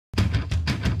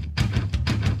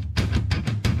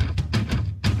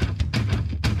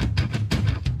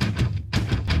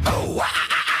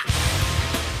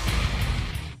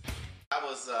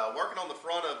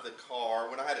car,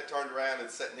 when I had it turned around and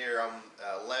sitting here on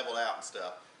leveled out and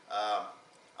stuff,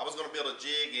 I was going to build a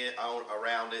jig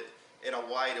around it in a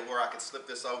way to where I could slip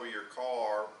this over your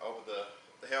car, over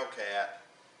the Hellcat,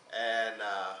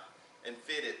 and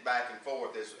fit it back and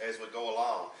forth as we go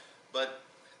along. But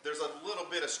there's a little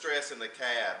bit of stress in the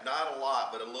cab, not a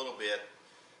lot, but a little bit,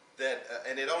 that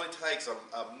and it only takes a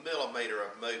millimeter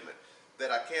of movement that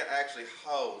I can't actually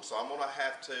hold. So I'm going to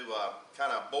have to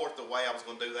kind of abort the way I was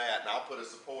going to do that, and I'll put a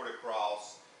support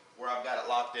across where I've got it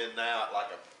locked in now at like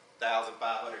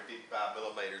 1,555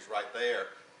 millimeters right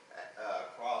there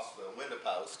across the window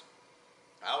post.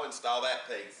 I'll install that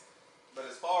piece. But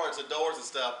as far as the doors and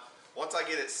stuff, once I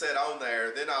get it set on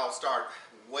there, then I'll start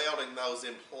welding those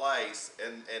in place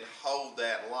and hold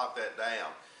that and lock that down.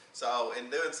 So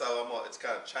in doing so, it's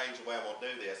kind of changed the way I'm going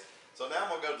to do this. So now I'm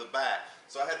going to go to the back.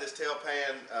 So I had this tail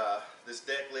pan, this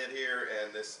deck lid here,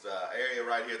 and this area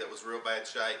right here that was real bad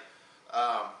shape.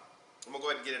 I'm going to go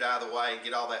ahead and get it out of the way and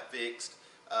get all that fixed,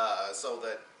 so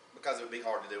that, because it would be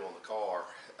hard to do on the car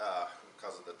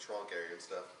because of the trunk area and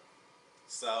stuff.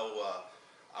 So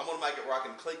I'm going to make it where I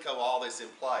can Cleco all this in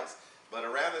place. But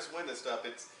around this window stuff,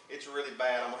 it's really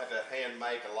bad. I'm going to have to hand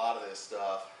make a lot of this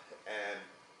stuff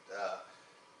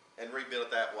and rebuild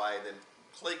it that way. Then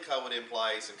Cleco it in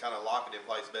place and kind of lock it in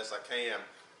place as best I can,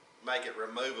 make it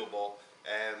removable,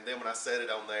 and then when I set it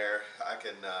on there, I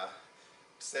can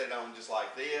set it on just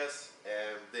like this,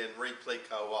 and then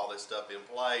re-Cleco all this stuff in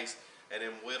place, and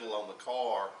then whittle on the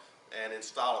car and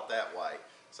install it that way.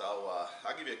 So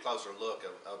I'll give you a closer look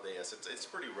of this. It's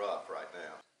pretty rough right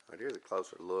now. Right, here's a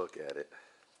closer look at it.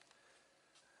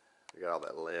 I got all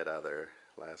that lead out of there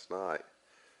last night,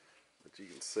 but you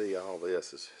can see all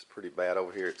this is pretty bad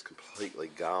over here. It's completely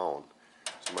gone.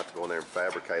 So I'm going to have to go in there and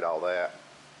fabricate all that.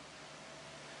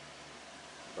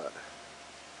 But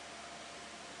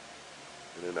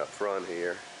and then up front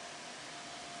here,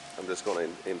 I'm just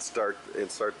going to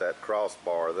insert that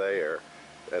crossbar there,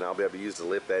 and I'll be able to use to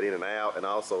lift that in and out, and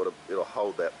also it'll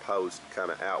hold that post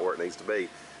kind of out where it needs to be.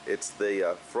 It's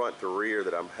the front to rear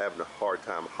that I'm having a hard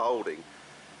time holding,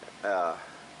 but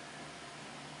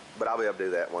I'll be able to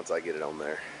do that once I get it on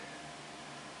there.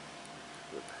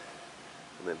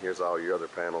 And then here's all your other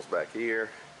panels back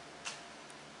here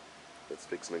that's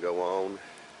fixing to go on,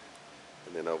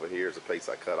 and then over here is a piece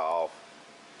I cut off,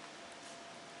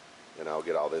 and I'll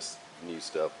get all this new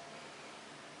stuff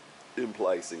in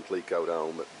place and Clecoed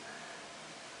on. But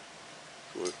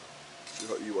we'll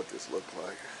show you what this looks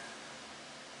like.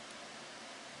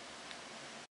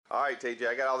 Alright, TJ,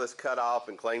 I got all this cut off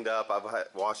and cleaned up. I've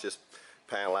washed this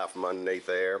panel out from underneath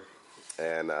there,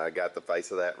 and I got the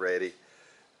face of that ready.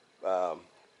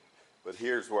 But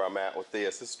here's where I'm at with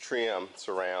this. This trim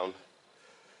surround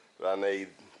that I need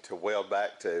to weld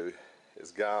back to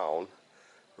is gone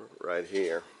right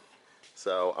here.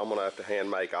 So I'm going to have to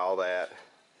hand make all that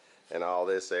and all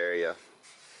this area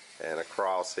and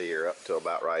across here up to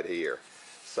about right here.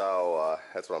 So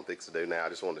that's what I'm fixing to do now. I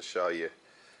just wanted to show you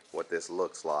what this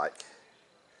looks like.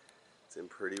 It's in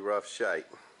pretty rough shape.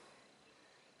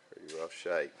 Pretty rough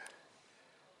shape.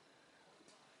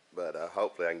 But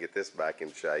hopefully I can get this back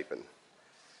in shape and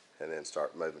then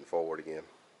start moving forward again.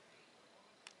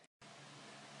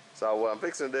 So what I'm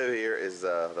fixing to do here is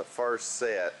the first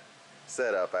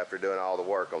setup after doing all the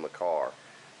work on the car.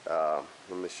 Let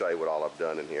me show you what all I've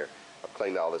done in here. I've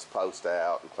cleaned all this post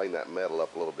out and cleaned that metal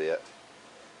up a little bit,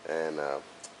 and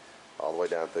all the way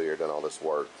down through here done all this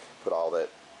work. Put all that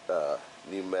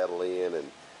new metal in and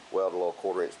welded a little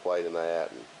 1/4-inch plate in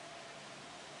that, and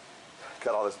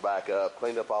cut all this back up,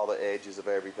 cleaned up all the edges of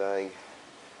everything,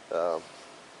 tried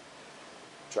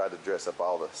to dress up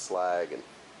all the slag and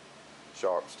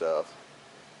sharp stuff.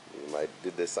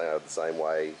 Did this the same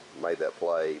way, made that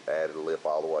plate, added a lip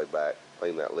all the way back,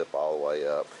 cleaned that lip all the way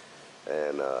up,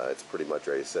 and it's pretty much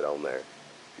ready to sit on there.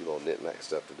 A few little knick-knack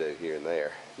stuff to do here and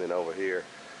there. And then over here,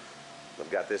 I've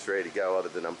got this ready to go, other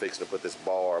than I'm fixing to put this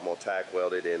bar, I'm going to tack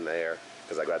weld it in there,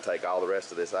 because I've got to take all the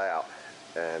rest of this out,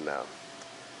 and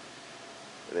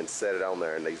then set it on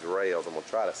there. And these rails, I'm going to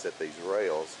try to set these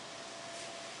rails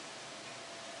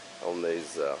on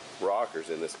these rockers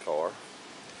in this car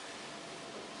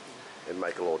and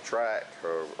make a little track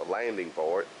or a landing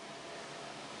for it.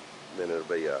 Then it'll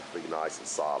be nice and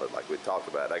solid like we talked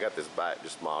about. I got this back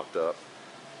just mocked up,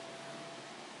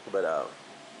 but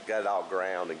got it all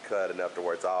ground and cut enough to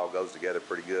where it all goes together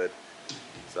pretty good.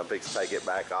 So I'm fixing to take it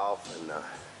back off and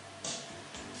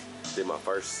do my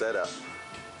first setup.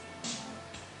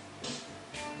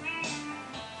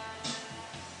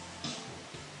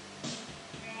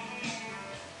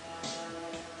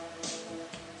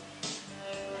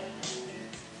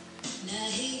 Now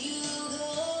here you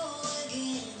go again.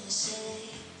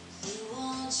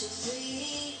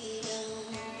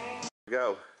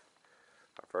 Go.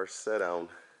 Our first set on.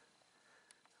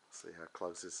 See how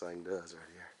close this thing does right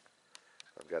here.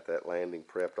 I've got that landing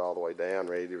prepped all the way down,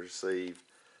 ready to receive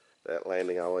that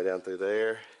landing all the way down through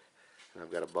there. And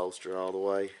I've got a bolster all the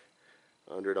way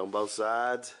under it on both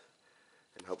sides,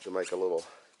 and hope to make a little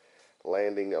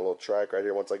landing, a little track right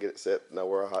here once I get it set, know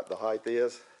where the height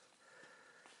is.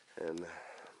 And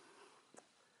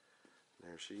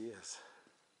there she is.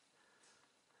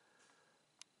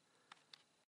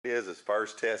 It is his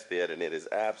first test fit, and it is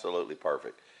absolutely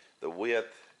perfect. The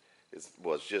width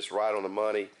was just right on the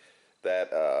money.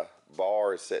 That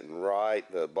bar is sitting right.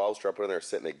 The bolster I put in there is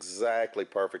sitting exactly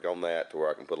perfect on that, to where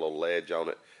I can put a little ledge on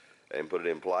it and put it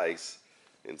in place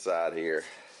inside here.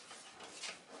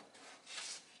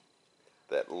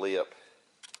 That lip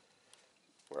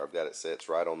where I've got it set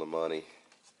right on the money.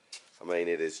 I mean,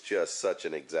 it is just such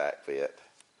an exact fit.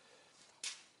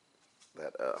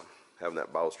 That having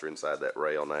that bolster inside that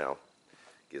rail now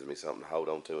gives me something to hold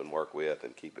on to and work with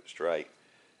and keep it straight.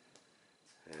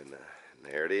 And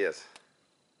there it is.